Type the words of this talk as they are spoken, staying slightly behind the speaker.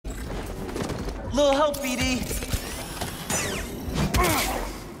Little help, BD.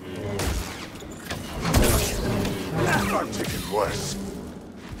 I'm taking less.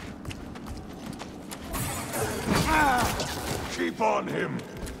 Keep on him.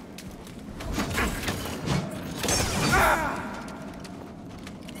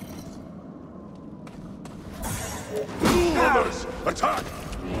 Others, attack!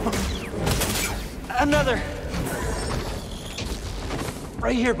 Another.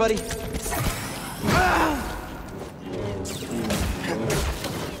 Right here, buddy.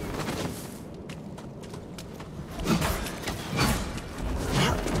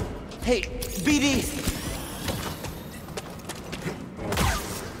 Hey, BD.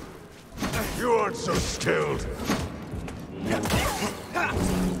 You aren't so skilled.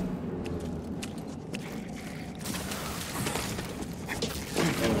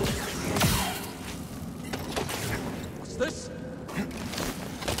 What's this?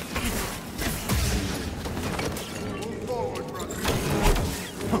 Move forward, brother.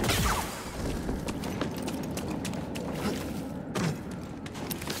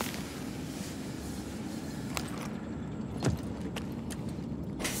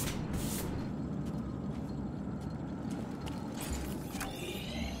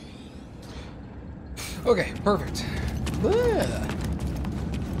 Okay, perfect. Ugh.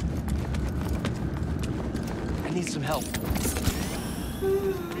 I need some help.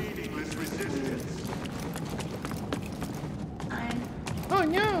 Meaningless resistance. Oh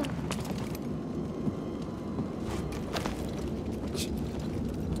no!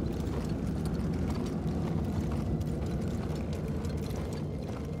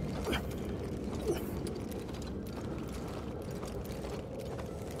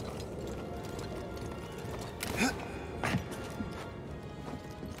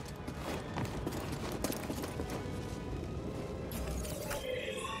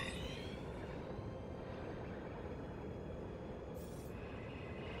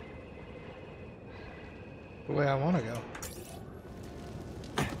 The way I want to go.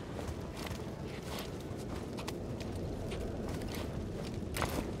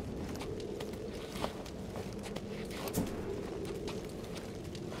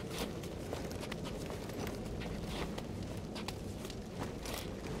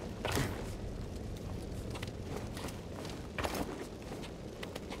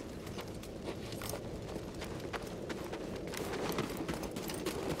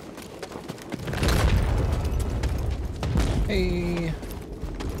 Hey.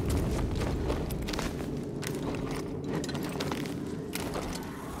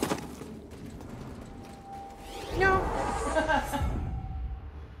 No.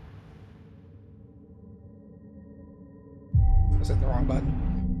 Was it the wrong button?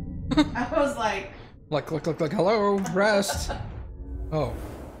 I was like, Look, hello, rest. Oh.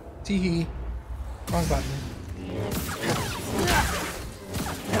 Teehee. Wrong button.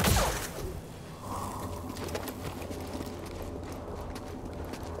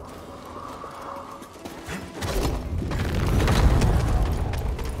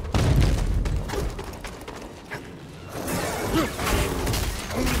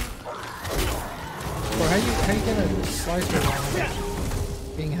 How you gonna slice her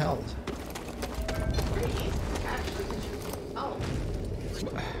while being held? oh.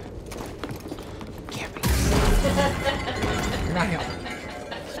 Can't be. You're not helping.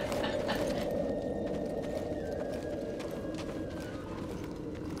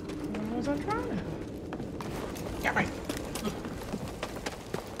 What was I trying to? Get me.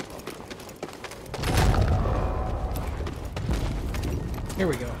 Here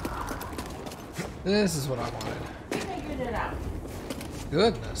we go. This is what I wanted. Figured it out.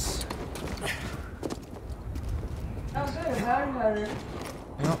 Goodness. Oh, good. Howdy, howdy.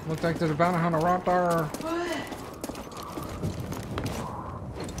 Well, looks like there's a bounty hunter right there. What?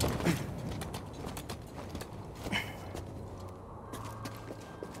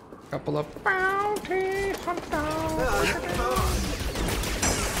 Couple of bounty hunters.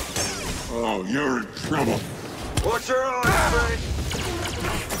 Oh, you're in trouble. Watch your eyes, Frank.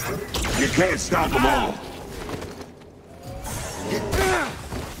 You can't stop them all.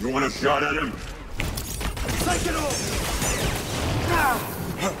 You want a shot at him? Take it off.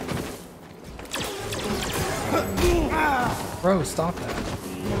 Bro, stop that.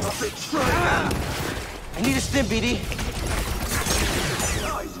 I need a stim, BD.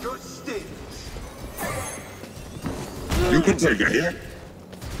 Nice, good stick. You can take a hit.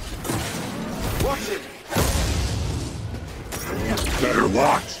 Watch it. Better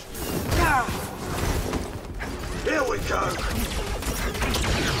watch. Here we go.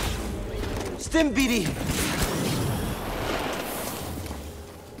 Stim, BD.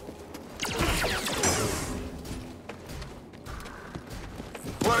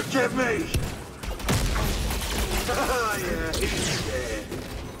 Forgive me! Oh, yeah, he's dead.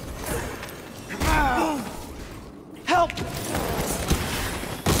 Help!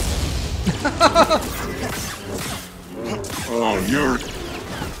 Oh, you're...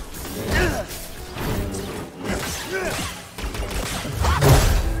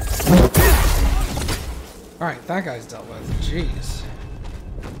 Alright, that guy's dealt with. Jeez.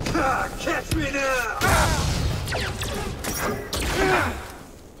 Ah, catch me now!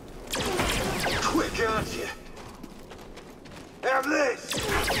 Quick, aren't you? Have this!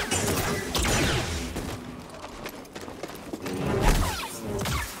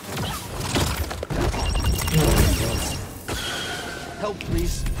 Help,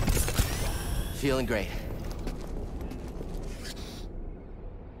 please. Feeling great.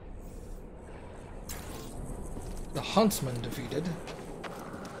 The Huntsman defeated.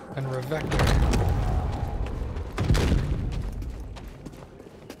 And Revector.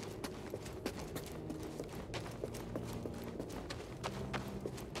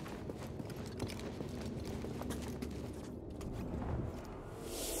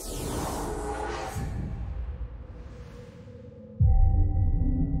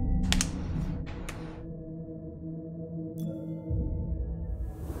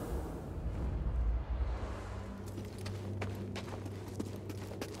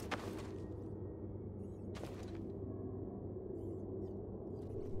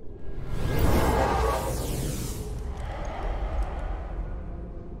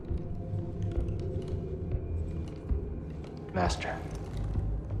 Master.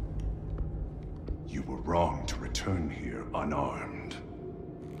 You were wrong to return here unarmed.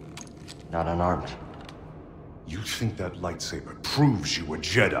 Not unarmed. You think that lightsaber proves you a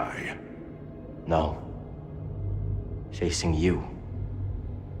Jedi? No. Facing you.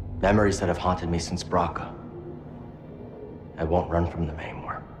 Memories that have haunted me since Braca. I won't run from them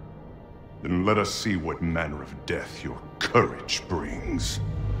anymore. Then let us see what manner of death your courage brings.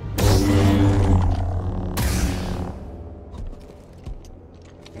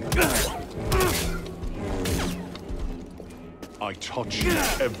 I taught you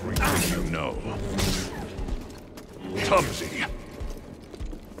everything you know. Clumsy.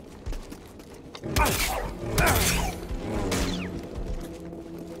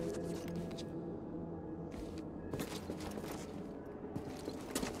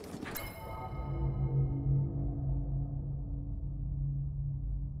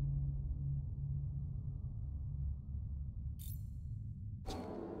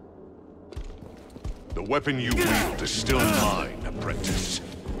 The weapon you wield is still mine, apprentice.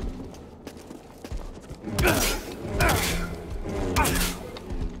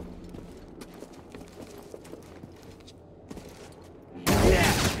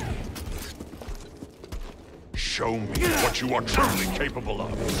 Show me what you are truly capable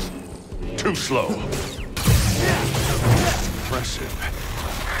of. Too slow. Impressive.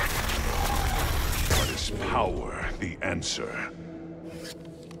 But is power the answer?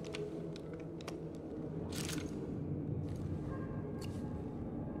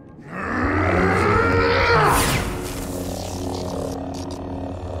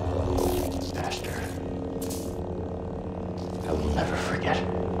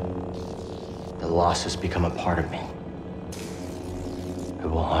 Loss has become a part of me. I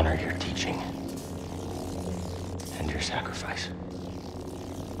will honor your teaching and your sacrifice.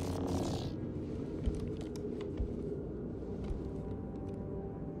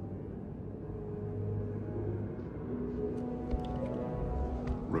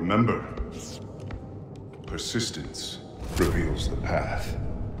 Remember, persistence reveals the path.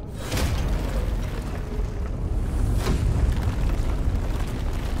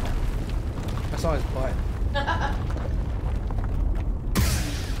 I saw his butt.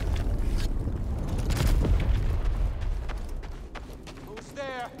 Who's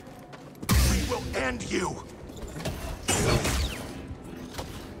there? We will end you!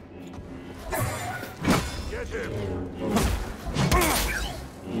 Get him!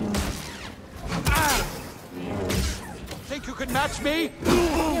 Think you can match me?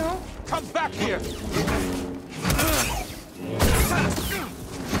 No. Come back here!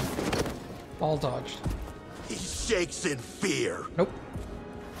 Ball dodged. He shakes in fear. Nope.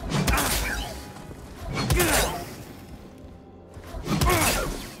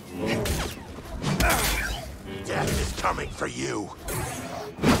 Death is coming for you.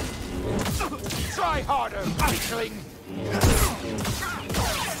 Try harder, weakling!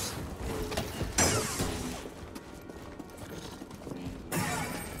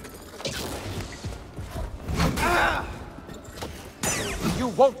 You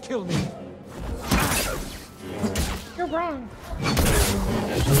won't kill me! You're wrong.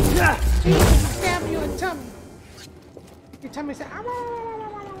 Stab you in the tummy. Your tummy said, "Ow."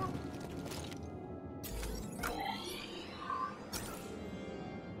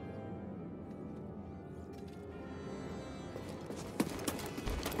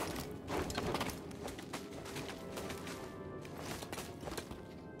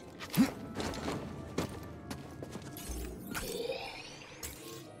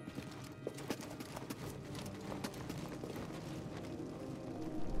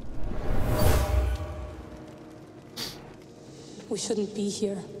 We shouldn't be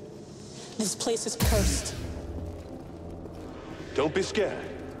here. This place is cursed. Don't be scared.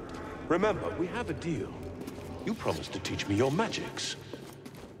 Remember, we have a deal. You promised to teach me your magics.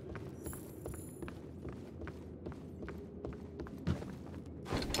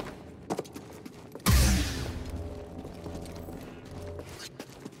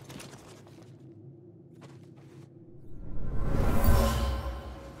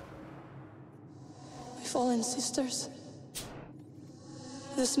 My fallen sisters.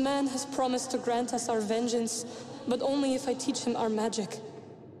 This man has promised to grant us our vengeance, but only if I teach him our magic.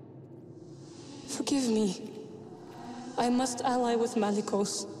 Forgive me. I must ally with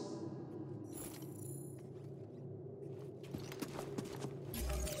Malicos.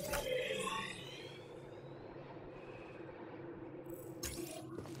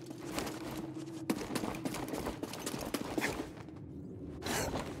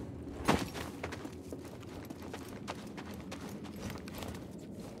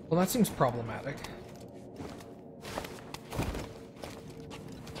 Well, that seems problematic.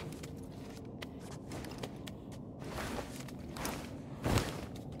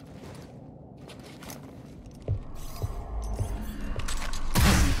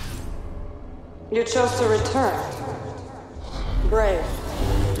 You chose to return. Brave,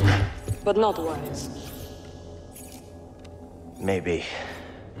 but not wise. Maybe.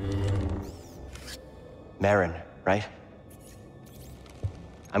 Marin, right?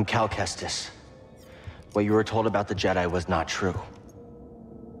 I'm Cal Kestis. What you were told about the Jedi was not true.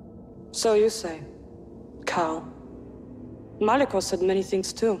 So you say. Cal. Malicos said many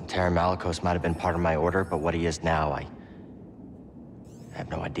things too. Terran Malicos might have been part of my order, but what he is now, I have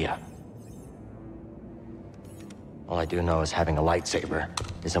no idea. All I do know is having a lightsaber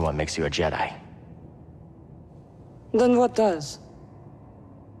isn't what makes you a Jedi. Then what does?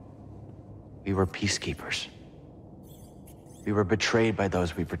 We were peacekeepers. We were betrayed by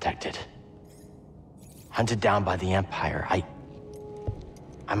those we protected. Hunted down by the Empire.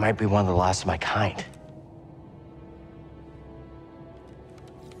 I might be one of the last of my kind.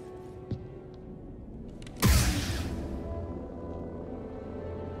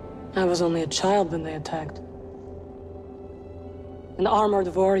 I was only a child when they attacked. An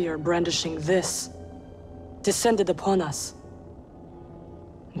armored warrior brandishing this descended upon us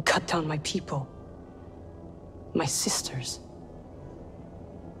and cut down my people, my sisters,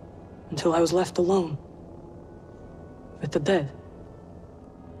 until I was left alone with the dead.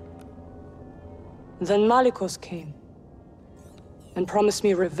 Then Malicos came and promised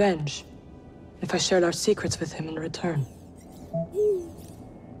me revenge if I shared our secrets with him in return.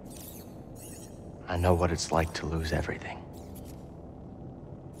 I know what it's like to lose everything.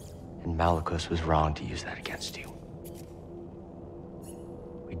 And Malicos was wrong to use that against you.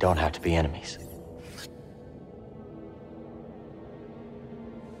 We don't have to be enemies.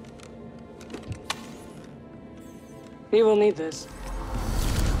 You will need this.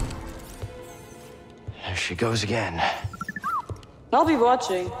 There she goes again. I'll be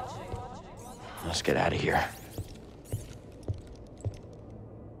watching. Let's get out of here.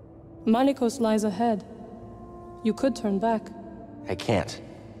 Malicos lies ahead. You could turn back. I can't.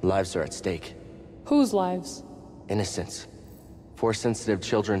 Lives are at stake. Whose lives? Innocents. 4 sensitive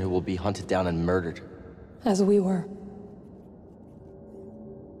children who will be hunted down and murdered. As we were.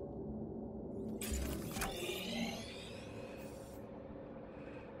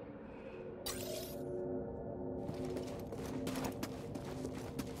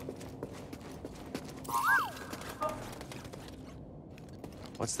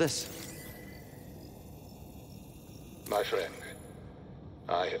 What's this? My friend,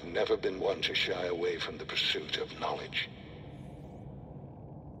 I have never been one to shy away from the pursuit of knowledge.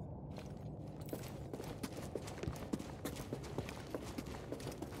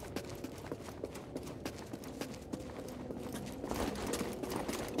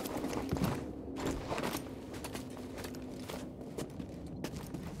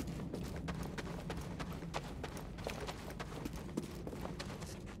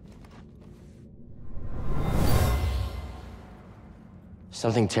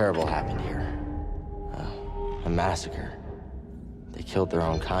 Something terrible happened here. A massacre. They killed their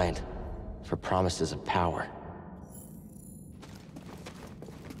own kind for promises of power.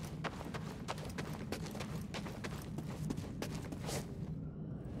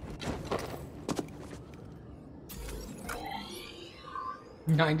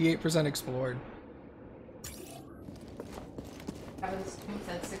 %explored. That was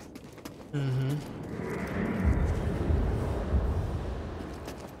 6. Mm-hmm.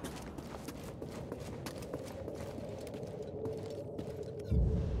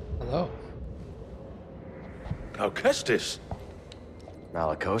 Hello. Kestis,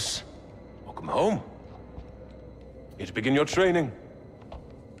 Malicos. welcome home. Here to begin your training.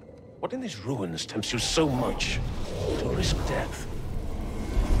 What in these ruins tempts you so much to risk death?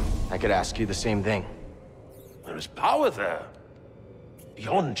 I could ask you the same thing. There is power there.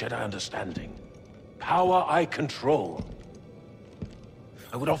 Beyond Jedi understanding. Power I control.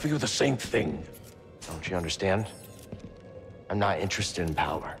 I would offer you the same thing. Don't you understand? I'm not interested in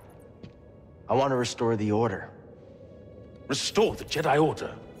power. I want to restore the Order. Restore the Jedi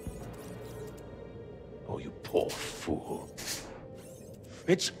Order. Oh, you poor fool.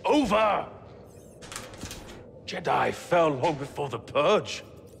 It's over! Jedi fell long before the Purge.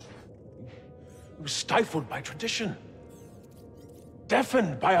 We were stifled by tradition.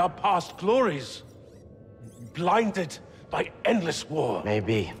 Deafened by our past glories. Blinded by endless war.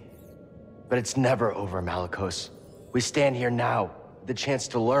 Maybe. But it's never over, Malicos. We stand here now, with the chance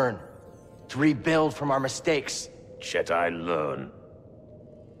to learn. To rebuild from our mistakes. Jedi learn.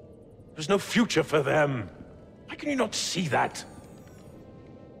 There's no future for them. Why can you not see that?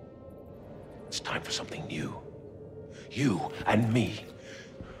 It's time for something new. You and me.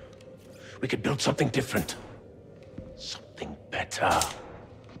 We could build something different. Something better.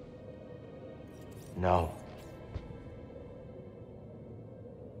 No.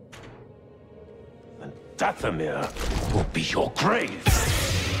 And Dathomir will be your grave.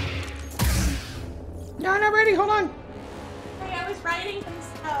 No, not ready. Hold on. Hey, I was writing some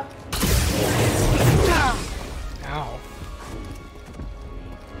stuff. Ow.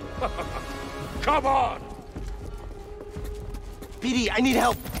 Come on! BD, I need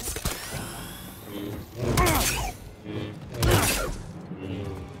help.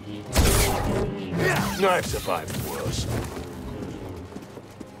 I've survived worse.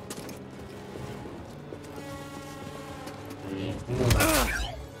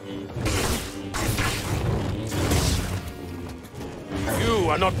 You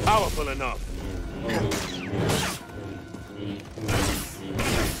are not powerful enough.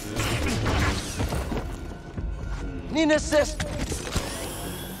 Need an assist.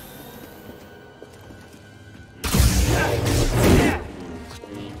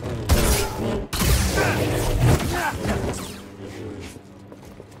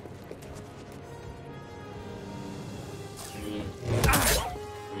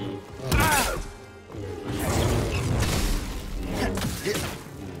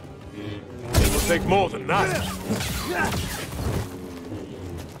 It will take more than that.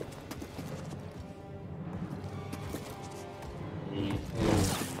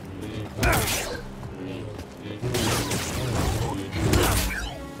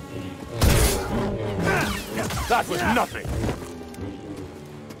 That was nothing.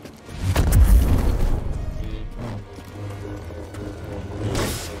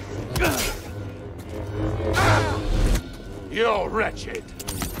 You're wretched.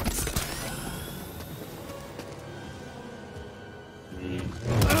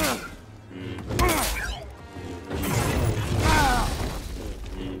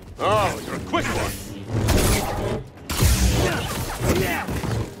 Oh, you're a quick one.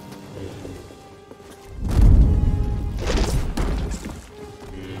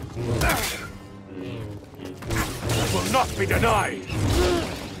 That will not be denied.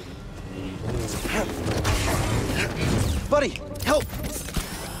 Buddy, help!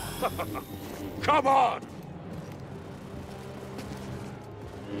 Come on!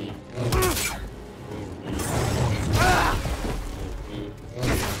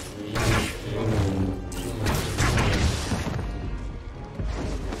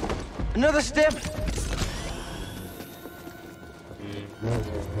 Another stim!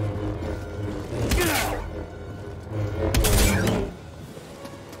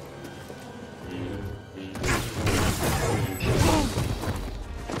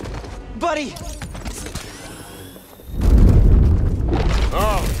 Buddy!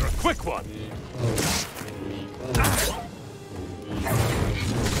 Oh, you're a quick one.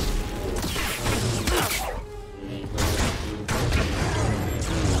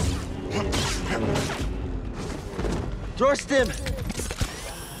 Draw stim!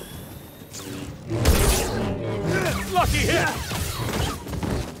 Lucky hit!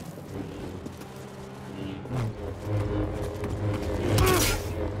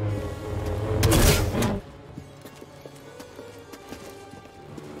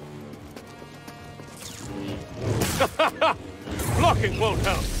 Blocking won't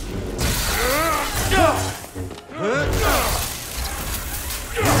help.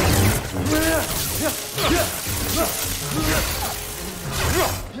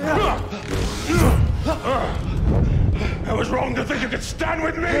 I was wrong to think you could stand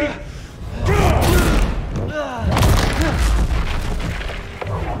with me!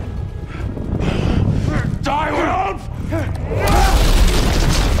 Die, Wolf!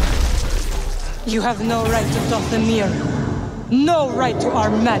 You have no right to doff the mirror. No right to our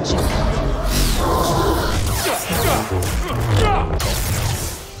magic.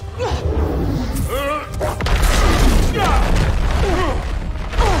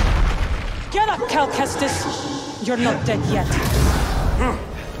 Get up, Cal Kestis. You're not dead yet.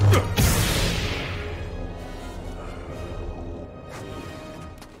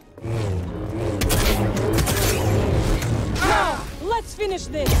 Now, let's finish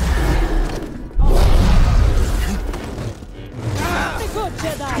this. Be good,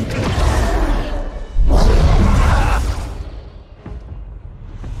 Jedi.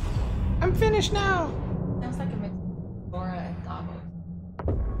 I'm finished now. Sounds like a mix of Laura and Davos.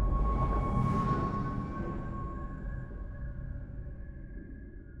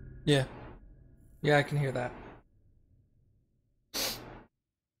 Yeah. Yeah, I can hear that.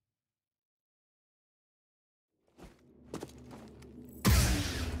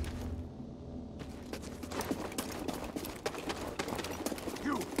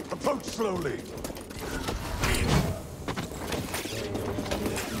 You approach slowly.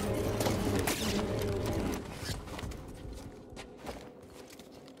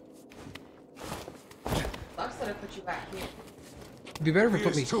 Sucks that I put you back here. It'd be better if you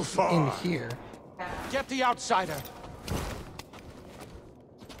put me Too far. in here. Get the outsider.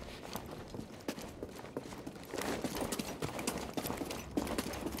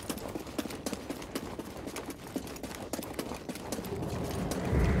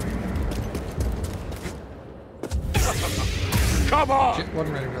 Come on! Shit,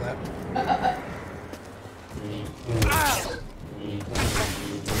 wasn't ready for that.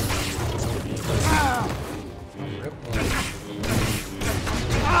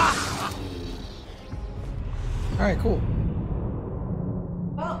 Alright, cool.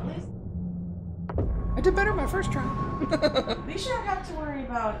 Well, at least I did better my first try. we shouldn't have to worry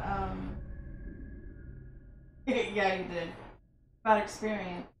about yeah, you did. About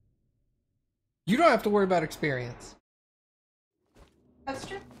experience. You don't have to worry about experience. That's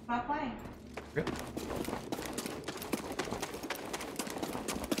true. Not playing. Yep.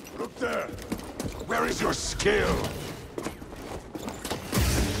 Look there. Where is your skill?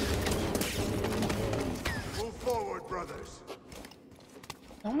 Move forward, brothers.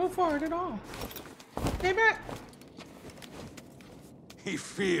 Don't move forward at all. Stay back. He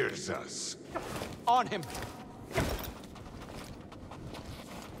fears us. On him.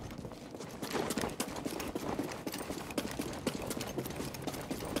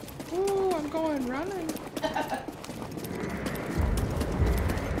 Ooh, I'm going running.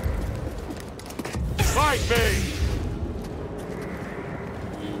 Fight me!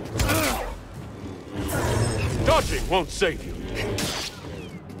 Dodging won't save you.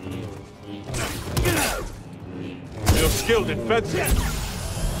 You're skilled in fencing.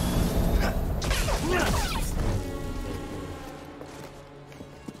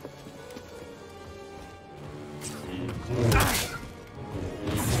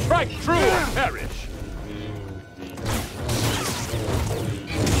 Strike true or perish.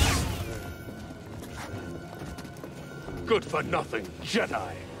 Good for nothing,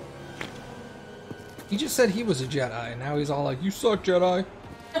 Jedi. He just said he was a Jedi, and now he's all like, "You suck, Jedi."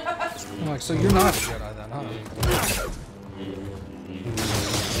 I'm like, so you're not a Jedi then, huh?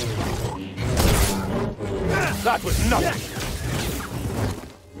 That was nothing.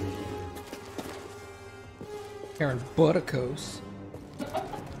 Karen Butticos. Look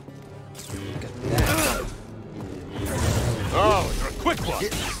at that. Oh, you're a quick one.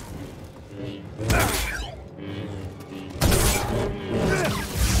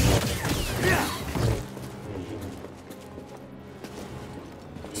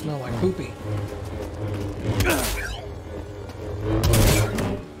 Smell like poopy.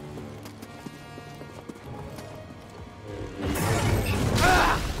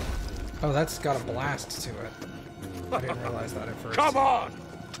 Oh, that's got a blast to it. I didn't realize that at first. Come on!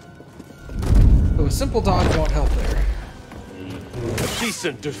 So a simple dodge won't help there. A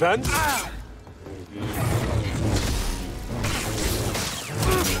decent defense.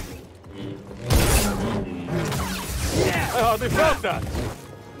 Oh, they felt that.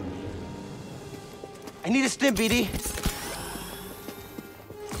 I need a stim, BD.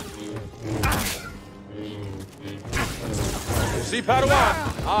 See,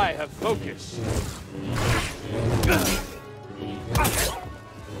 Padawan, I have focus.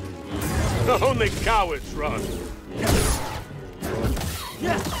 Only cowards run.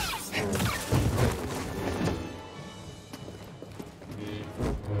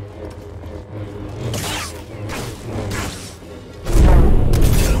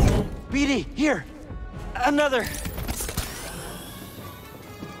 BD, here! Another!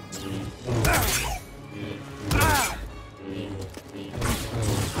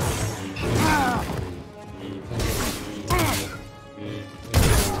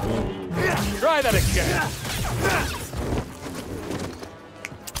 Try that again.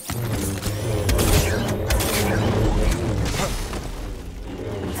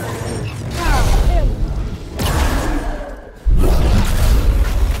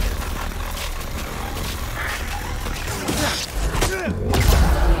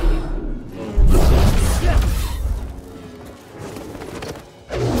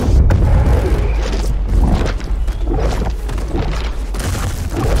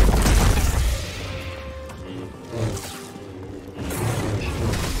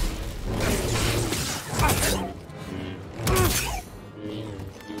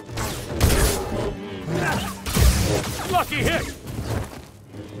 Lucky hit!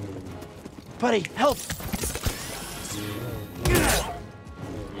 Buddy, help!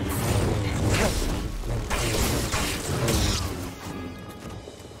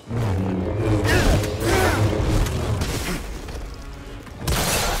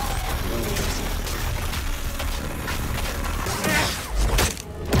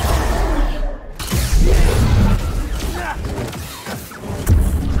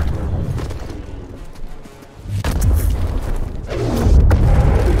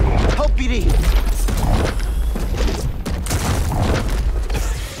 Help, BD!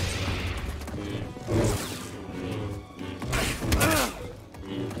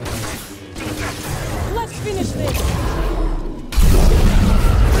 Let's finish this!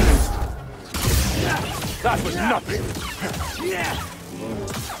 That was nothing.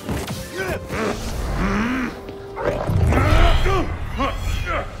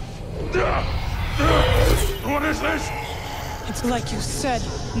 What is this? It's like you said,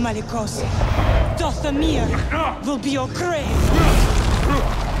 Malikos. Dathomir will be your grave!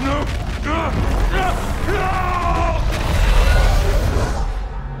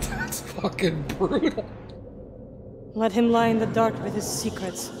 That's fucking brutal. Let him lie in the dark with his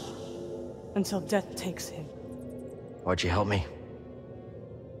secrets until death takes him. Why'd you help me?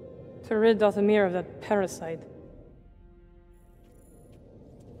 To rid Dathomir of that parasite.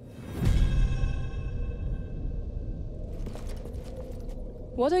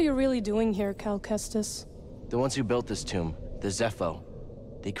 What are you really doing here, Cal Kestis? The ones who built this tomb, the Zepho,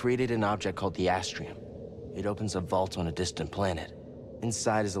 they created an object called the Astrium. It opens a vault on a distant planet.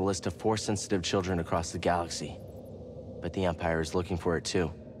 Inside is a list of Force-sensitive children across the galaxy. But the Empire is looking for it too.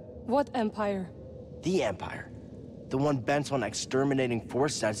 What Empire? The Empire. The one bent on exterminating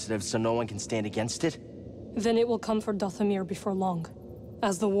Force-sensitives so no one can stand against it? Then it will come for Dathomir before long,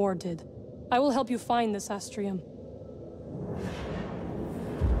 as the war did. I will help you find this Astrium.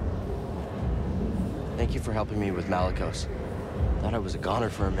 Thank you for helping me with Malikos. Thought I was a goner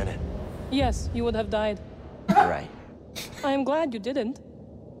for a minute. Yes, you would have died. Right. I am glad you didn't.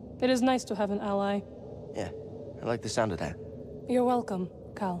 It is nice to have an ally. Yeah, I like the sound of that. You're welcome,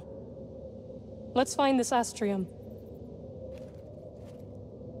 Cal. Let's find this Astrium.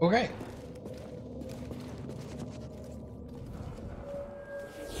 Okay.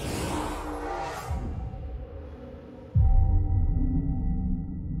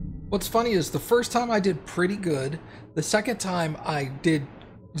 What's funny is the first time I did pretty good, the second time I did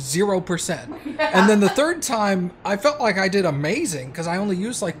 0%. And then the third time I felt like I did amazing because I only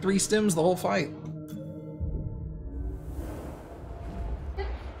used like 3 stims the whole fight.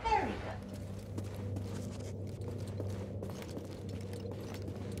 Very good.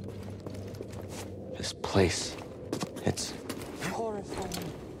 This place, it's...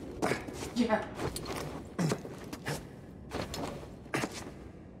 Horrifying. Yeah.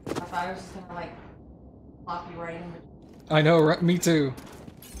 I thought I was just gonna like plop you right in. I know, right? Me too.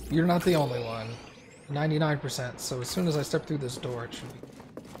 You're not the only one. 99%. So as soon as I step through this door, it should be...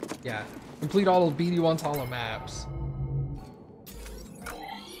 Yeah. Complete all of BD1's hollow maps.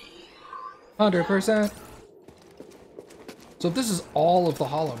 100%. So if this is all of the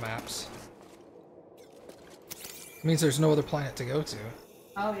hollow maps, it means there's no other planet to go to.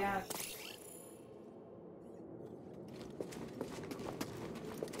 Oh yeah.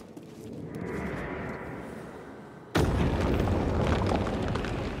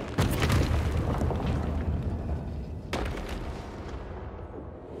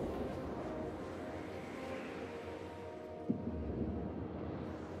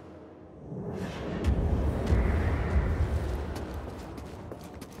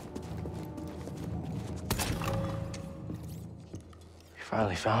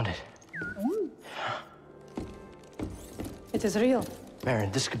 Finally found it. It is real.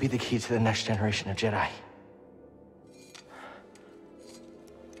 Baron, this could be the key to the next generation of Jedi.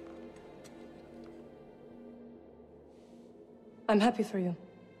 I'm happy for you.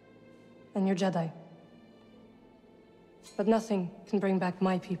 And your Jedi. But nothing can bring back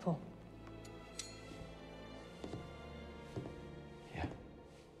my people. Yeah.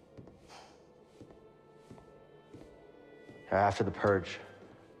 After the Purge,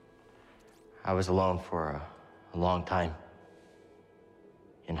 I was alone for a long time.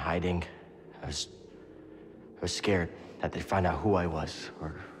 In hiding, I was scared that they'd find out who I was,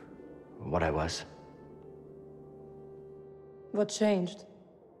 or what I was. What changed?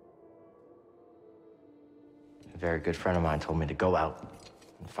 A very good friend of mine told me to go out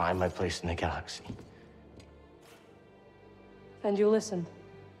and find my place in the galaxy. And you listened?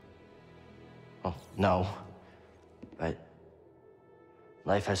 Well, no. But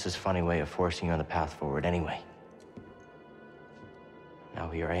life has this funny way of forcing you on the path forward anyway. Now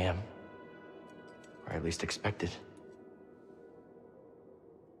here I am. Or at least expected.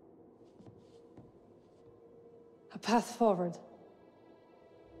 A path forward.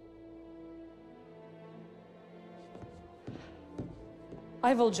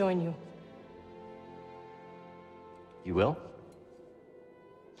 I will join you. You will?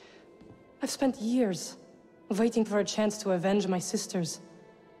 I've spent years waiting for a chance to avenge my sisters.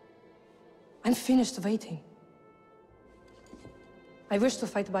 I'm finished waiting. I wish to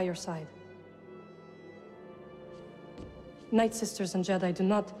fight by your side. Night Sisters and Jedi do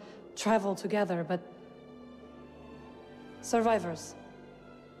not travel together, but survivors.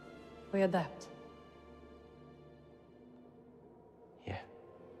 We adapt. Yeah.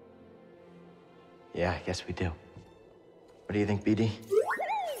 Yeah, I guess we do. What do you think, BD?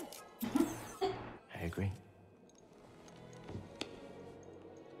 I agree.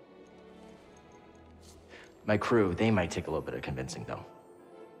 My crew, they might take a little bit of convincing, though.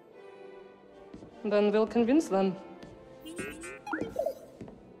 Then we'll convince them.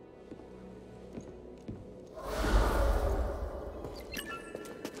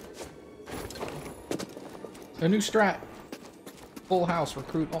 A new strat. Full house,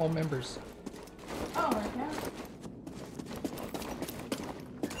 recruit all members. Oh, right now.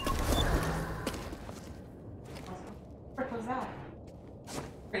 What was that?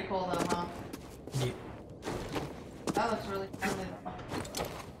 Pretty cool though, huh? Yeah. That looks really friendly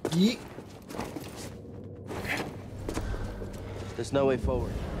though. Yeet. There's no way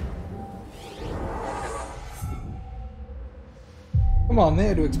forward. Come on, they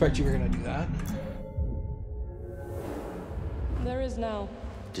had to expect you were gonna do that. There is now.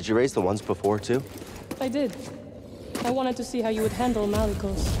 Did you raise the ones before, too? I did. I wanted to see how you would handle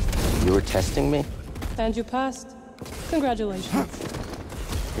Malicos. You were testing me? And you passed. Congratulations.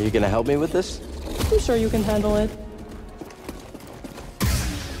 Are you gonna help me with this? I'm sure you can handle it.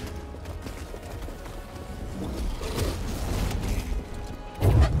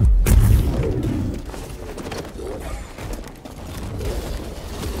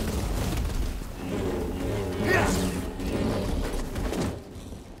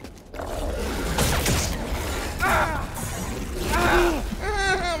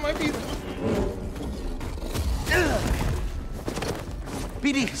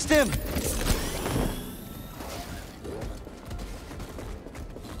 BD, stim!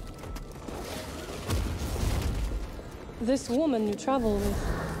 This woman you travel with,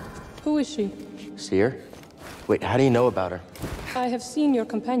 who is she? See her? Wait, how do you know about her? I have seen your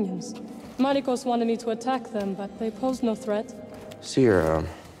companions. Malicos wanted me to attack them, but they pose no threat. See her,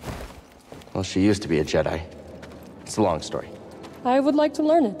 well, she used to be a Jedi. It's a long story. I would like to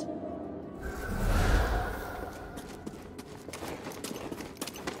learn it.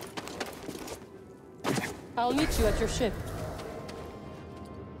 I'll meet you at your ship.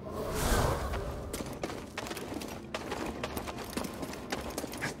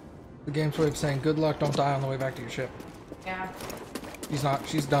 The game's way of saying, good luck, don't die on the way back to your ship. Yeah.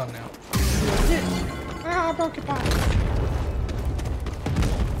 She's done now. Ah, I broke your pot.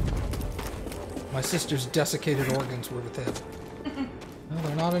 My sister's desiccated organs were with him. No,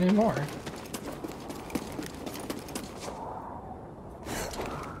 they're not anymore.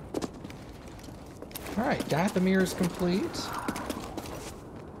 Alright, Dathomir is complete.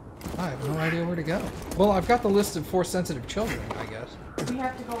 I have no idea where to go. Well, I've got the list of Force-sensitive children, I guess. We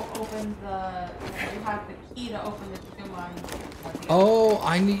have to go open the. You have the key to open the tomb on. Oh,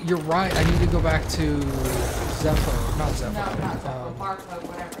 you're right. I need to go back to Zepho. Not Zepho. No, not Zepho. Barcode,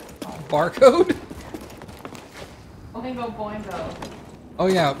 whatever it's called. Barcode? Boingo Boingo. Oh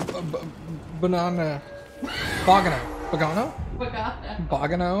yeah, Banana... Bogano. Bogano?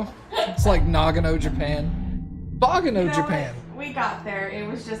 Bogano? It's like Nagano, Japan. Bogano, Japan. What? We got there. It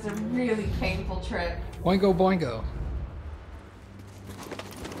was just a really painful trip. Boingo Boingo.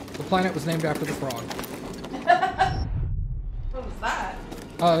 The planet was named after the frog. What was that?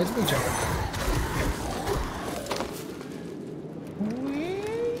 Oh, it's a good joke.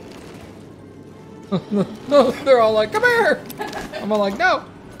 No, they're all like, come here! I'm all like, no!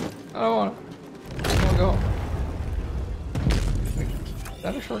 I don't want to. I want to go home. Wait, is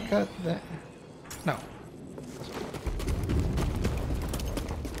that a shortcut? That... No.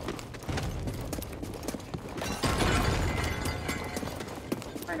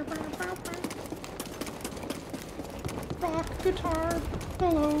 Rock, guitar,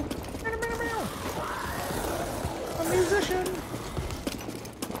 solo. A musician.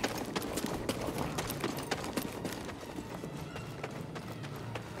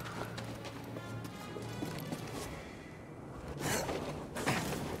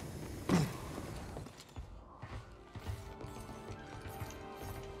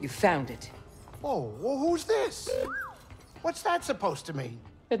 You found it. Oh, well, who's this? What's that supposed to mean?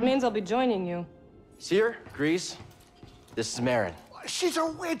 It means I'll be joining you. See her, Grease? This is Marin. She's a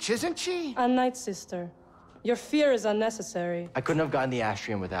witch, isn't she? A night sister. Your fear is unnecessary. I couldn't have gotten the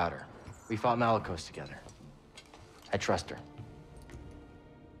Astrium without her. We fought Malicos together. I trust her.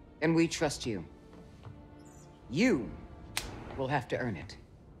 And we trust you. You will have to earn it.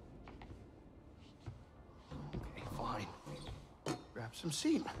 Okay, fine. Grab some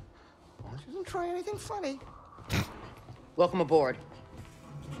seat. As long as she doesn't try anything funny. Welcome aboard.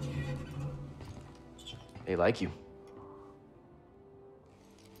 They like you.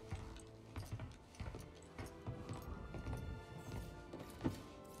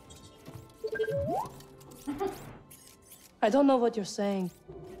 I don't know what you're saying.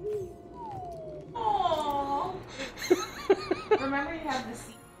 Aww. Remember you have the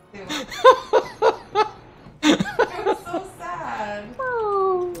seat too. It was so sad.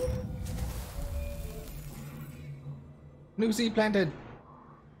 New seed planted.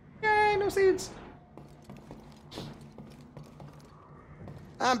 Yay, new seeds.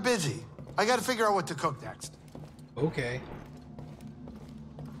 I'm busy. I gotta figure out what to cook next. Okay.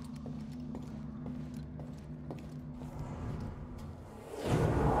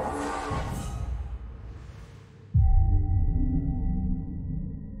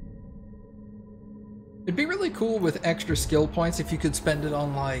 It'd be really cool with extra skill points if you could spend it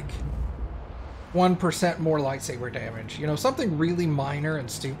on, like, 1% more lightsaber damage. You know, something really minor and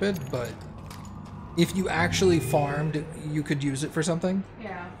stupid, but if you actually farmed, you could use it for something.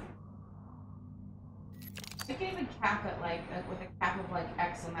 Yeah. You can even cap it, like, with a cap of, like,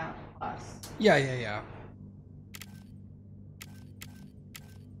 X amount plus. Yeah.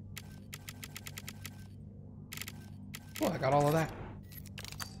 Well, I got all of that.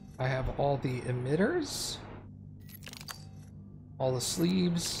 I have all the emitters, all the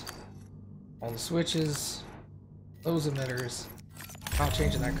sleeves, all the switches, those emitters. Not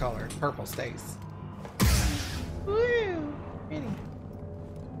changing that color. Purple stays. Woo!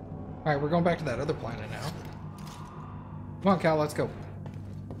 Alright, we're going back to that other planet now. Come on, Cal, let's go.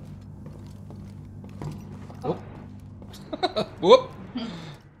 Whoop. Whoop!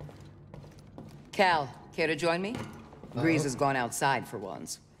 Cal, care to join me? Grease has gone outside for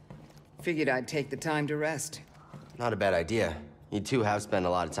once. Figured I'd take the time to rest. Not a bad idea. You two have spent a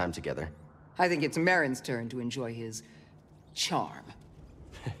lot of time together. I think it's Marin's turn to enjoy his charm.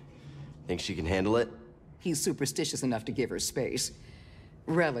 Think she can handle it? He's superstitious enough to give her space,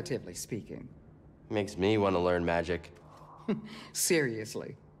 relatively speaking. Makes me want to learn magic.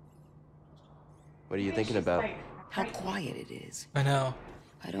 Seriously. What are you thinking about? How quiet it is. I know.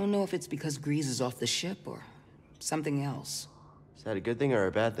 I don't know if it's because Grease is off the ship or something else. Is that a good thing or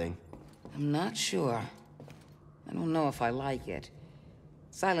a bad thing? I'm not sure. I don't know if I like it.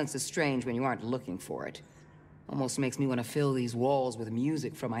 Silence is strange when you aren't looking for it. Almost makes me want to fill these walls with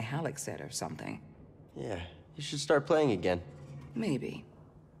music from my Halleck set or something. Yeah, you should start playing again. Maybe.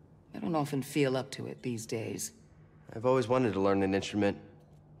 I don't often feel up to it these days. I've always wanted to learn an instrument.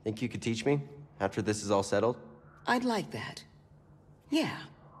 Think you could teach me after this is all settled? I'd like that. Yeah.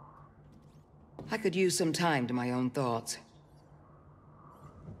 I could use some time to my own thoughts.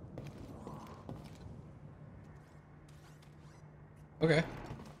 Okay.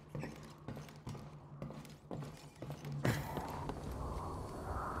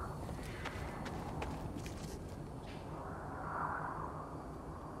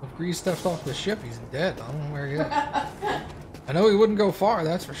 If Grease steps off the ship, he's dead. I don't know where he is. I know he wouldn't go far,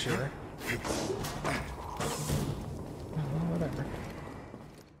 that's for sure. Whatever.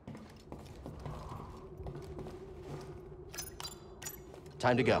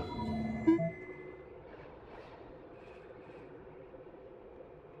 Time to go.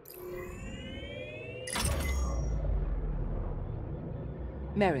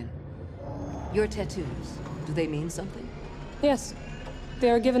 Merrin, your tattoos, do they mean something? Yes.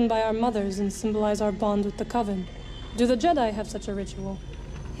 They are given by our mothers and symbolize our bond with the Coven. Do the Jedi have such a ritual?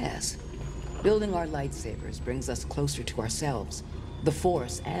 Yes. Building our lightsabers brings us closer to ourselves, the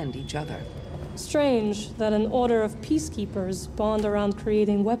Force, and each other. Strange that an order of peacekeepers bond around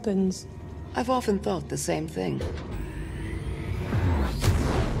creating weapons. I've often thought the same thing.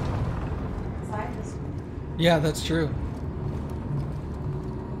 Yeah, that's true.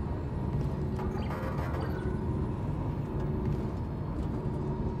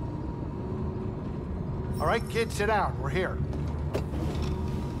 All right, kids, sit down. We're here.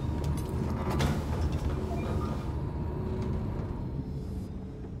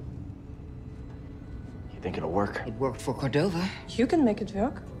 You think it'll work? It worked for Cordova. You can make it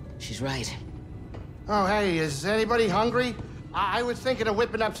work. She's right. Oh, hey, is anybody hungry? I was thinking of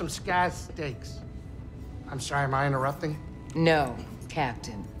whipping up some scaz steaks. I'm sorry, am I interrupting? No,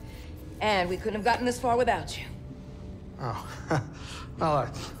 Captain. And we couldn't have gotten this far without you. Oh, well,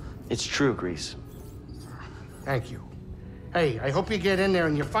 It's true, Grease. thank you. Hey, I hope you get in there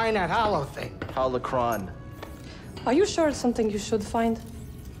and you find that hollow thing. Holocron. Are you sure it's something you should find?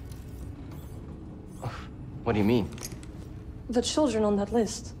 What do you mean? The children on that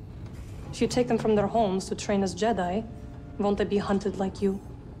list. If you take them from their homes to train as Jedi, won't they be hunted like you?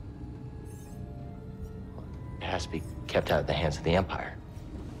 It has to be kept out of the hands of the Empire.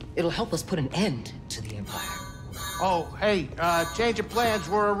 It'll help us put an end to the Empire. Oh, hey, change of plans,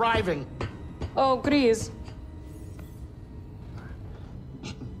 we're arriving. Oh, Grease.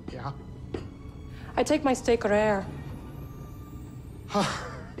 Yeah? I take my steak rare.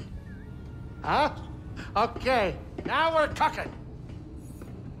 Huh? Okay, now we're cooking.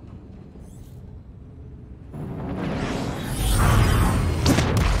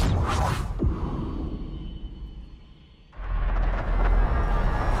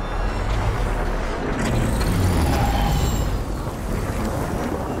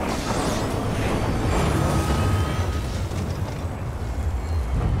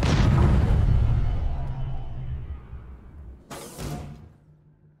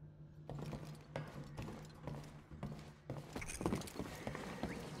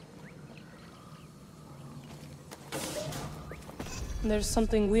 There's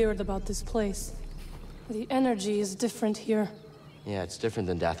something weird about this place. The energy is different here. Yeah, it's different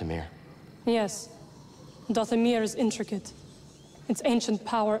than Dathomir. Yes. Dathomir is intricate. Its ancient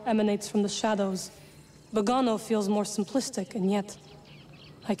power emanates from the shadows. Bogano feels more simplistic, and yet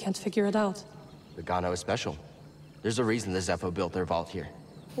I can't figure it out. Bogano is special. There's a reason the Zepho built their vault here.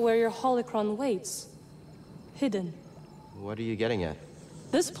 Where your holocron waits. Hidden. What are you getting at?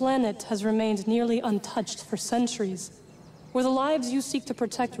 This planet has remained nearly untouched for centuries. Were the lives you seek to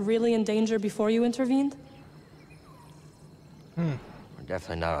protect really in danger before you intervened? We're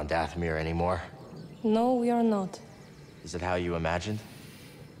definitely not on Dathomir anymore. No, we are not. Is it how you imagined?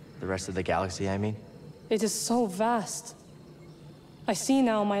 The rest of the galaxy, I mean? It is so vast. I see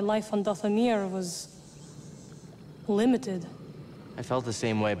now my life on Dathomir was limited. I felt the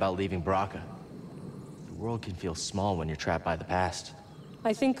same way about leaving Bracca. The world can feel small when you're trapped by the past.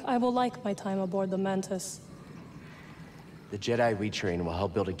 I think I will like my time aboard the Mantis. The Jedi we train will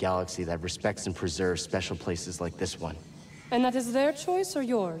help build a galaxy that respects and preserves special places like this one. And that is their choice or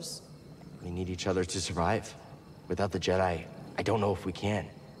yours? We need each other to survive. Without the Jedi, I don't know if we can.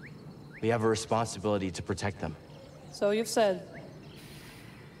 We have a responsibility to protect them. So you've said.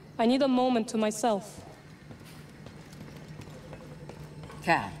 I need a moment to myself.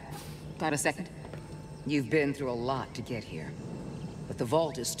 Cal, got a second? You've been through a lot to get here. But the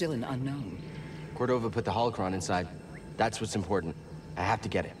vault is still an unknown. Cordova put the holocron inside. That's what's important. I have to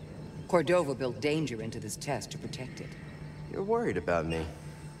get it. Cordova built danger into this test to protect it. You're worried about me.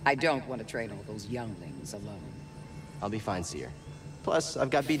 I don't want to train all those younglings alone. I'll be fine, Seer. Plus, I've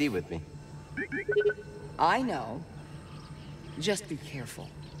got BD with me. I know. Just be careful.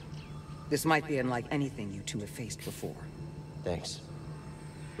 This might be unlike anything you two have faced before. Thanks.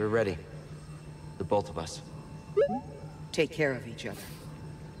 We're ready. The both of us. Take care of each other.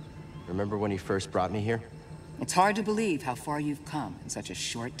 Remember when you first brought me here? It's hard to believe how far you've come in such a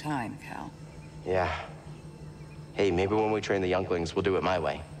short time, Cal. Yeah. Hey, maybe when we train the younglings, we'll do it my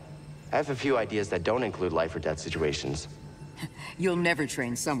way. I have a few ideas that don't include life or death situations. You'll never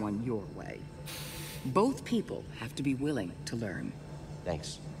train someone your way. Both people have to be willing to learn.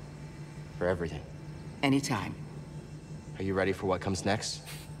 Thanks. For everything. Anytime. Are you ready for what comes next?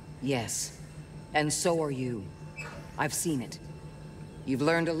 Yes. And so are you. I've seen it. You've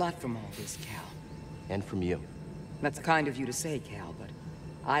learned a lot from all this, Cal. And from you. That's kind of you to say, Cal, but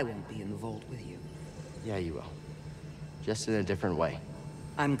I won't be in the vault with you. Yeah, you will. Just in a different way.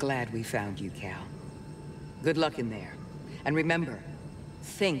 I'm glad we found you, Cal. Good luck in there. And remember,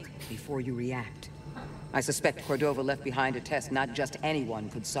 think before you react. I suspect Cordova left behind a test not just anyone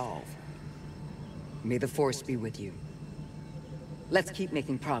could solve. May the Force be with you. Let's keep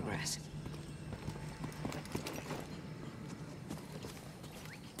making progress.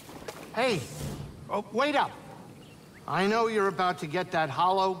 Hey, oh, wait up. I know you're about to get that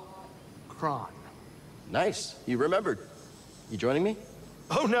hollow Kron. Nice. You remembered. You joining me?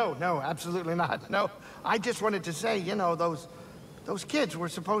 Oh, no, absolutely not. No, I just wanted to say, you know, those kids we're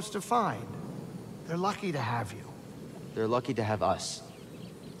supposed to find. They're lucky to have you. They're lucky to have us.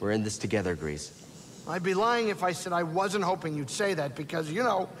 We're in this together, Grease. I'd be lying if I said I wasn't hoping you'd say that because, you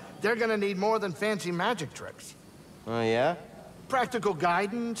know, they're gonna need more than fancy magic tricks. Oh, yeah? Practical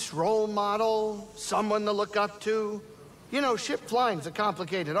guidance, role model, someone to look up to. You know, ship flying's a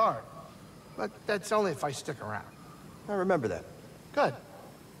complicated art. But that's only if I stick around. I remember that. Good.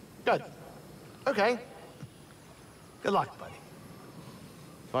 Good. Okay. Good luck, buddy.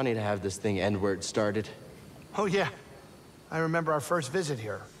 Funny to have this thing end where it started. Oh, yeah. I remember our first visit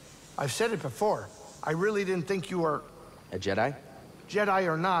here. I've said it before. I really didn't think you were... A Jedi? Jedi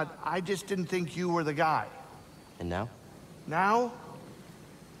or not, I just didn't think you were the guy. And now? Now,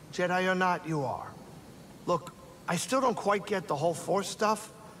 Jedi or not, you are. Look, I still don't quite get the whole Force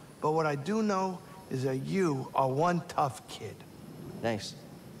stuff, but what I do know is that you are one tough kid. Thanks.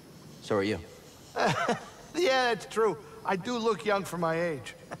 So are you. Yeah, it's true. I do look young for my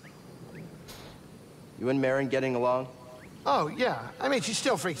age. You and Marin getting along? Oh, yeah. I mean, she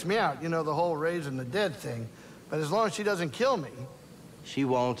still freaks me out, you know, the whole raising the dead thing. But as long as she doesn't kill me... She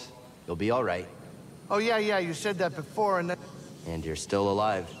won't. You'll be all right. Oh, yeah, you said that before, and then... And you're still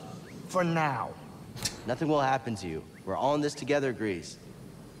alive. For now. Nothing will happen to you. We're all in this together, Grease.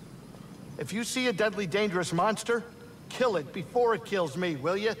 If you see a deadly dangerous monster, kill it before it kills me,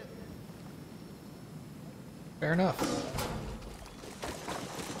 will you? Fair enough.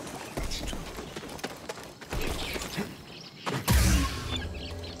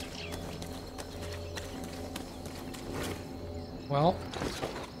 Well.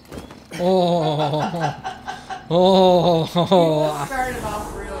 You started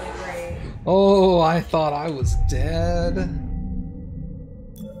off really great. Oh, I thought I was dead.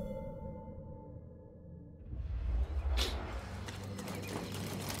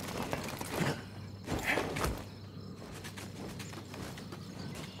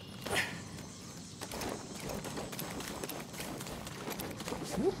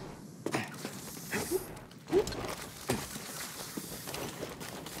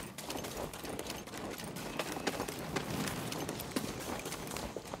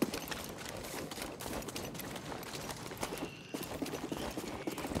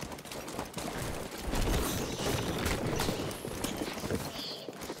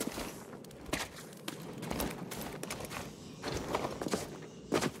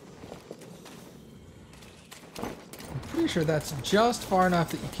 Pretty sure that's just far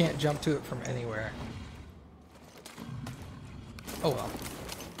enough that you can't jump to it from anywhere. Oh well.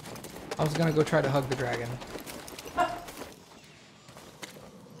 I was gonna go try to hug the dragon.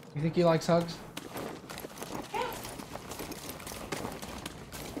 You think he likes hugs?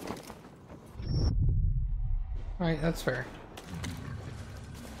 Alright, that's fair.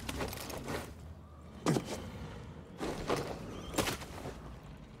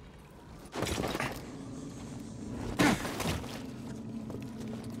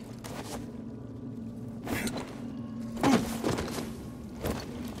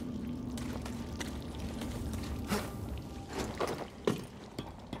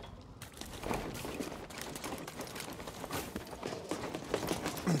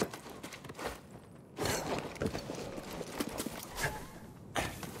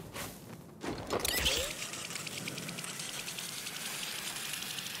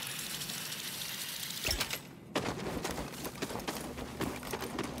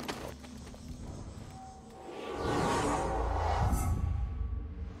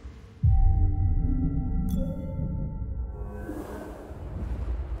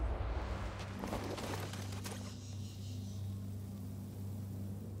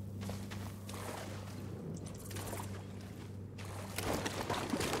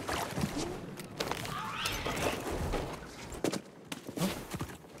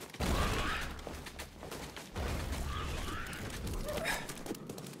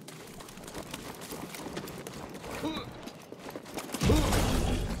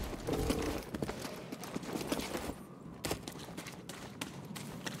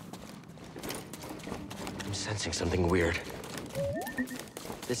 sensing something weird.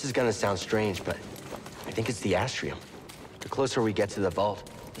 This is gonna sound strange, but I think it's the astrium. The closer we get to the vault,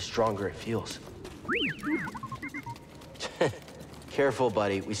 the stronger it feels. Careful,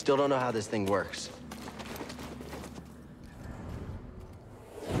 buddy. We still don't know how this thing works.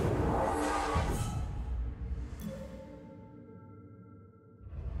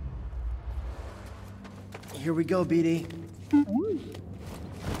 Here we go, BD.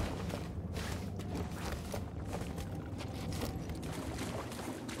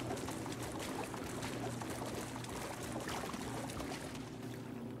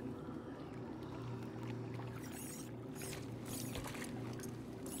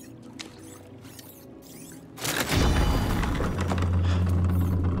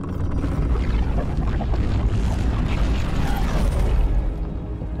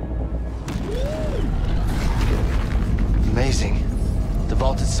 Amazing. The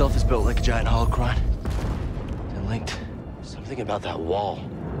vault itself is built like a giant holocron. And linked. Something about that wall.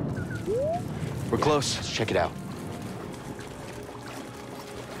 We're close. Let's check it out.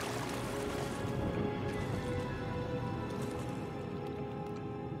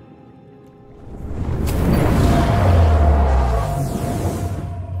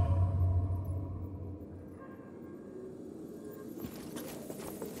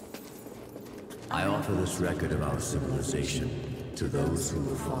 I offer this record of our civilization to those who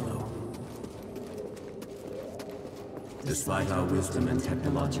will follow. Despite our wisdom and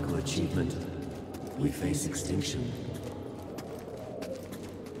technological achievement, we face extinction.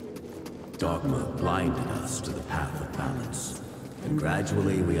 Dogma blinded us to the path of balance, and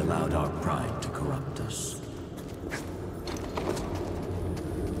gradually we allowed our pride to corrupt us.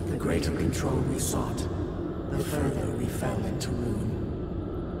 The greater control we sought, the further we fell into ruin.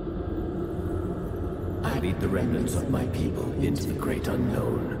 I lead the remnants of my people into the great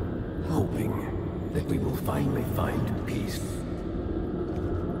unknown, hoping that we will finally find peace.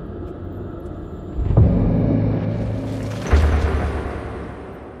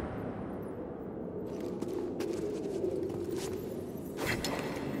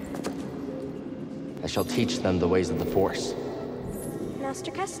 I shall teach them the ways of the Force.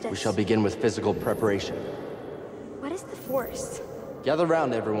 Master Kestis. We shall begin with physical preparation. What is the Force? Gather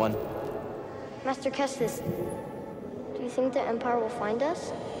round, everyone. Master Kestis, do you think the Empire will find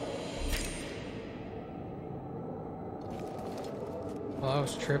us? Well, that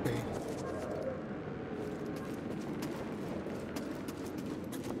was trippy.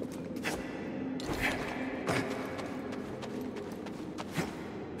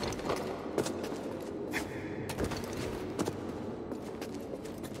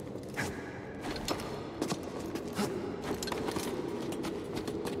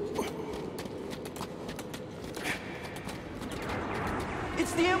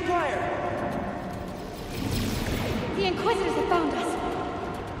 It's the Empire! The Inquisitors have found us!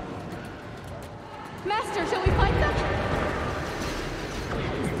 Master, shall we fight them?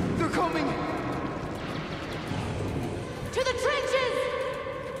 They're coming! To the trenches!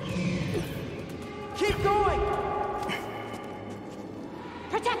 Keep going!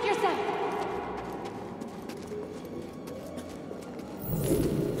 Protect yourself!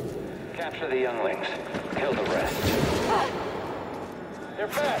 Capture the younglings. Kill the rest. They're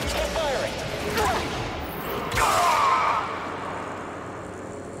fast. Keep firing.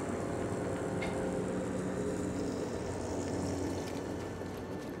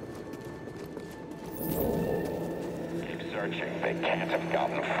 Keep searching. They can't have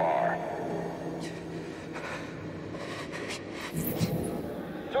gotten far.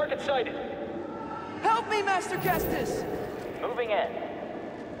 Target sighted. Help me, Master Kestis! Moving in.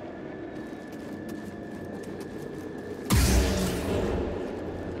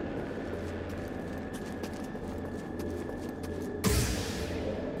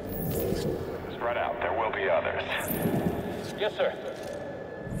 Spread out. There will be others. Yes, sir.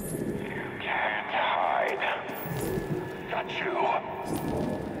 You can't hide. Got you.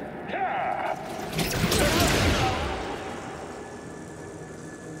 Yeah.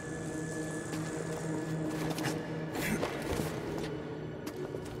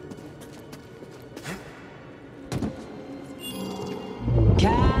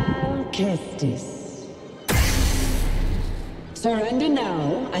 Cal Kestis. Surrender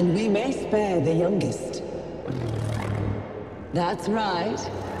now, and we may spare the youngest. That's right.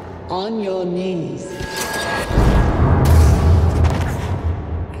 On your knees.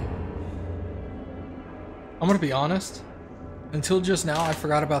 I'm gonna be honest. Until just now, I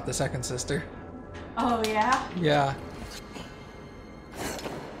forgot about the second sister. Oh, yeah? Yeah.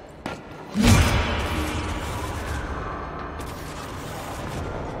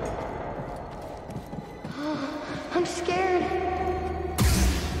 I'm scared.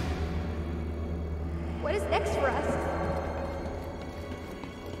 What is next for us?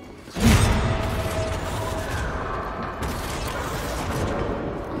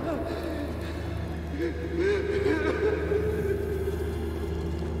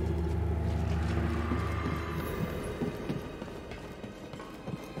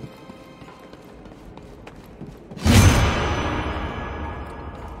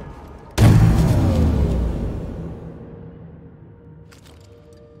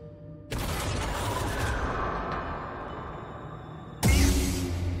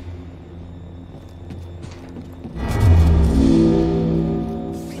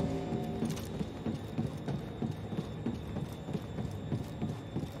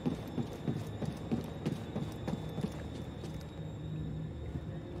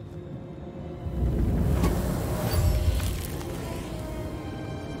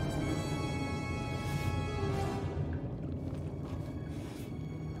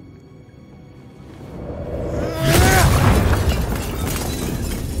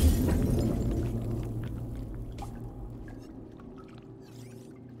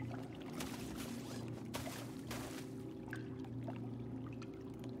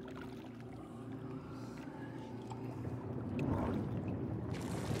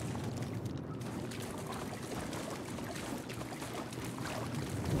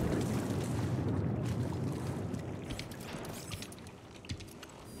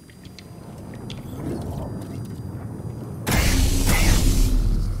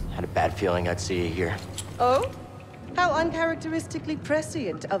 Bad feeling I'd see you here. Oh? How uncharacteristically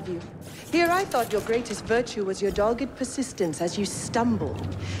prescient of you. Here I thought your greatest virtue was your dogged persistence as you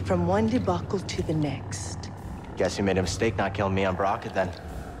stumbled from one debacle to the next. Guess you made a mistake not killing me on Baraka then.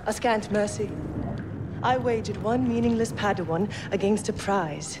 A scant mercy. I wagered one meaningless Padawan against a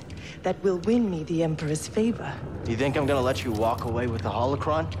prize that will win me the Emperor's favor. You think I'm gonna let you walk away with the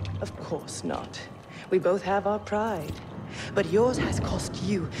holocron? Of course not. We both have our pride. But yours has cost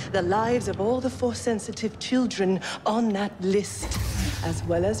you the lives of all the Force-sensitive children on that list, as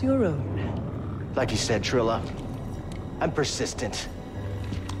well as your own. Like you said, Trilla, I'm persistent.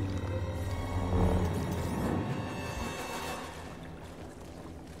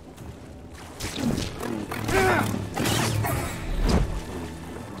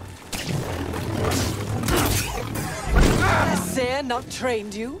 Has Sare not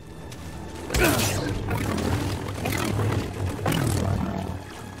trained you?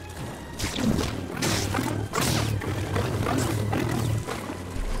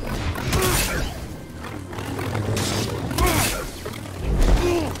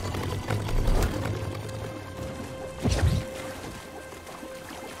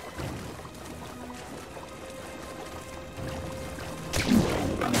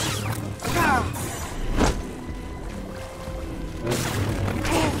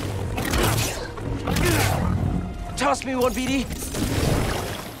 Toss me one, BD.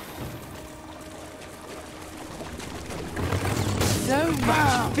 So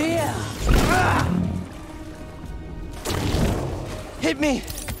much fear. Hit me.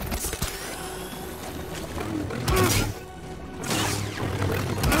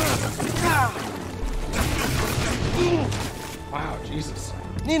 Wow, Jesus.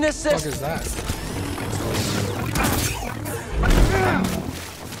 Need an assist. What the fuck is that?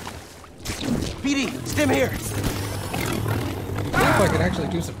 BD, stim here. I wonder if I could actually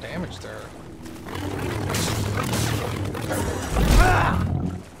do some damage there.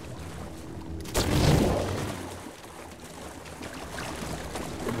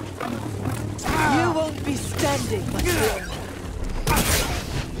 You won't be standing much longer.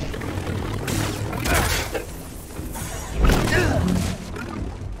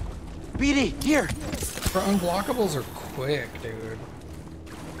 BD, here. For unblockables are quick, dude.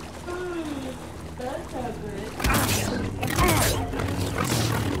 That's so good.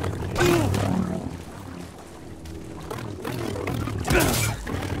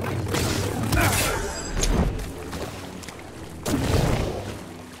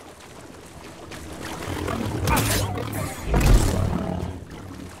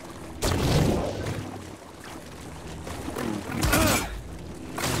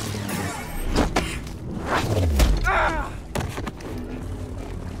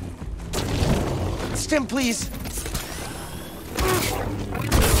 Stim, please.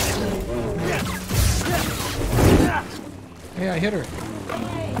 Hey, I hit her.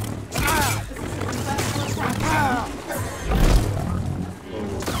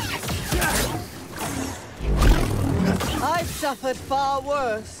 I've suffered far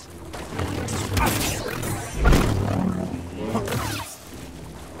worse.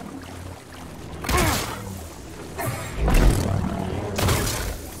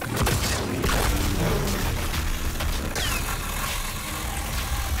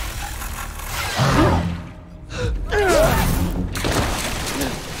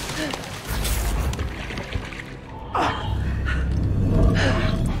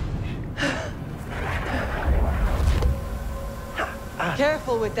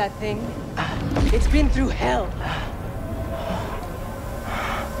 with that thing. It's been through hell.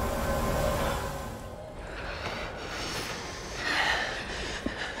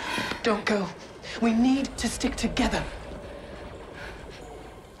 Don't go. We need to stick together.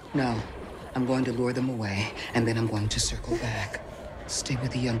 No. I'm going to lure them away, and then I'm going to circle back. Stay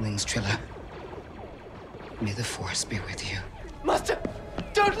with the younglings, Trilla. May the Force be with you. Master,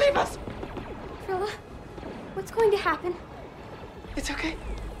 don't leave us! Trilla, what's going to happen? It's okay.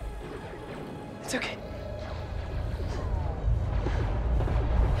 It's okay.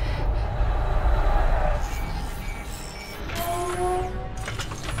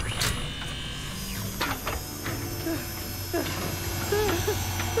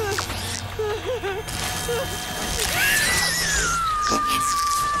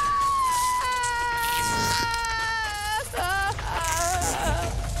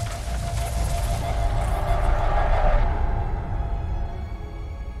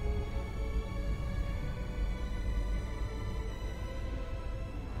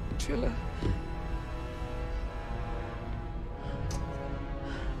 Trilla.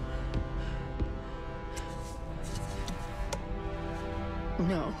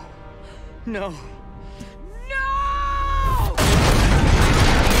 No. No.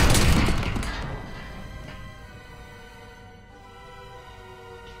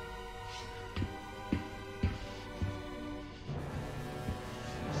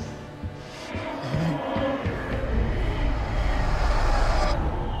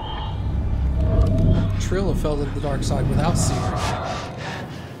 Trilla fell to the dark side without Seer.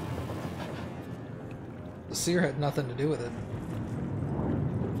 The Seer had nothing to do with it.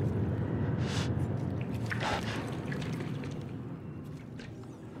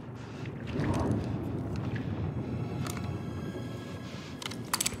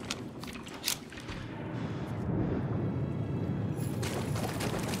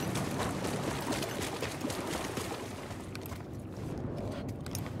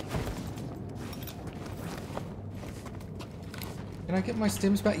 Can I get my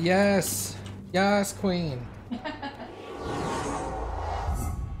stims back? Yes! Yes, Queen!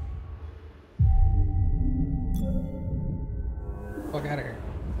 Fuck out of here.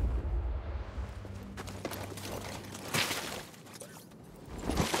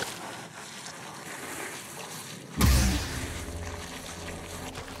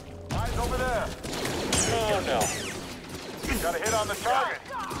 Eyes over there. Oh no. Got a hit on the target.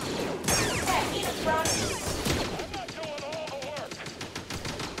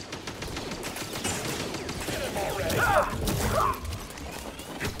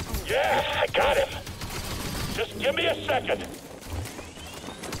 Yeah, I got him. Just give me a second.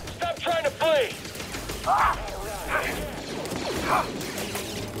 Stop trying to flee.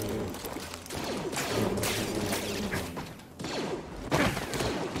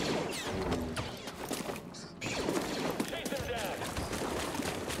 Chase him down.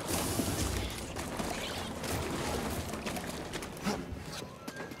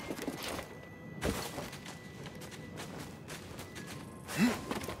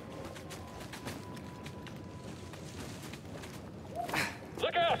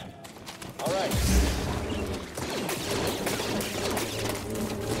 Look out! All right.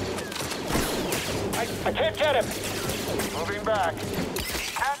 I can't get him. Moving back.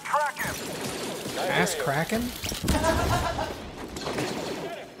 Can't track him. Ass cracking?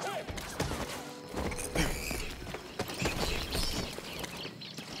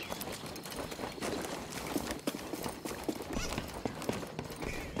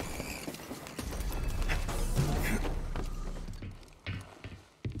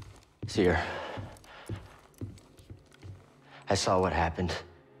 Seer, I saw what happened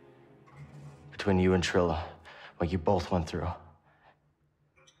between you and Trilla, what you both went through.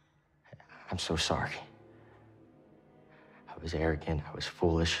 I'm so sorry. I was arrogant, I was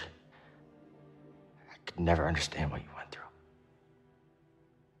foolish. I could never understand what you went through.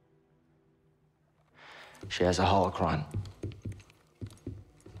 She has a holocron.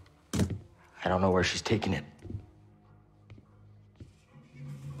 I don't know where she's taking it.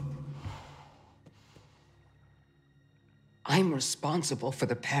 I'm responsible for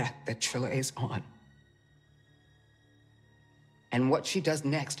the path that Trilla is on. And what she does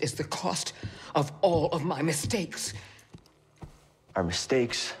next is the cost of all of my mistakes. Our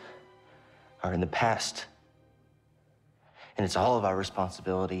mistakes are in the past. And it's all of our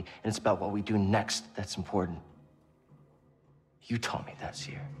responsibility, and it's about what we do next that's important. You taught me that,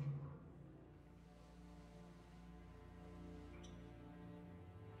 Seer.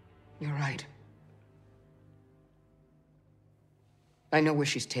 You're right. I know where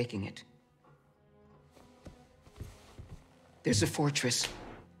she's taking it. There's a fortress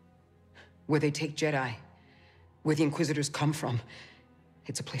Where they take Jedi. Where the Inquisitors come from.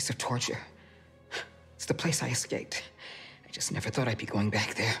 It's a place of torture. It's the place I escaped. I just never thought I'd be going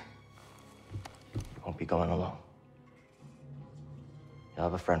back there. You won't be going alone. You'll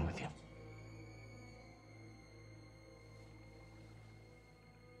have a friend with you.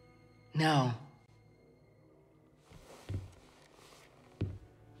 No.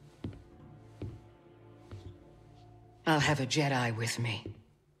 I'll have a Jedi with me.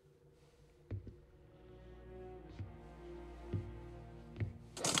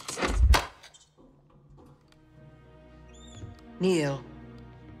 Neil.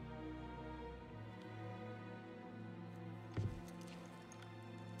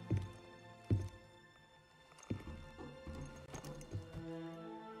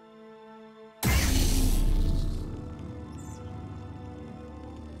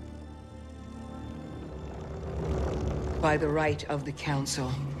 By the right of the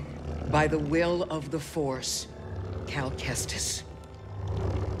Council, by the will of the Force, Cal Kestis.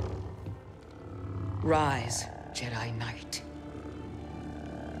 Rise, Jedi Knight.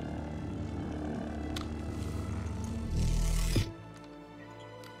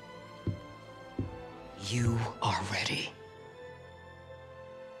 You are ready.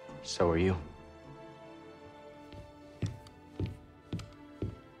 So are you.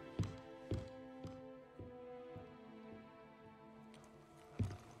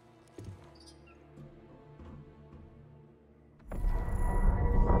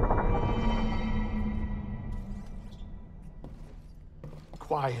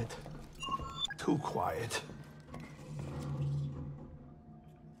 Quiet. Too quiet.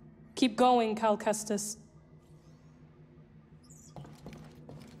 Keep going, Cal Kestis.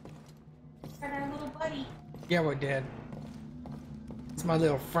 Our little buddy. Yeah, we're dead. It's my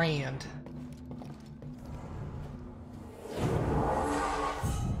little friend.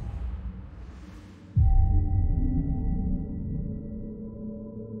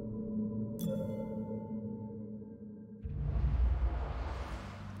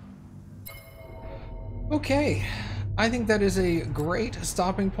 Okay, I think that is a great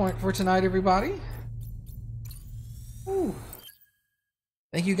stopping point for tonight, everybody. Ooh.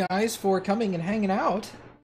 Thank you guys for coming and hanging out.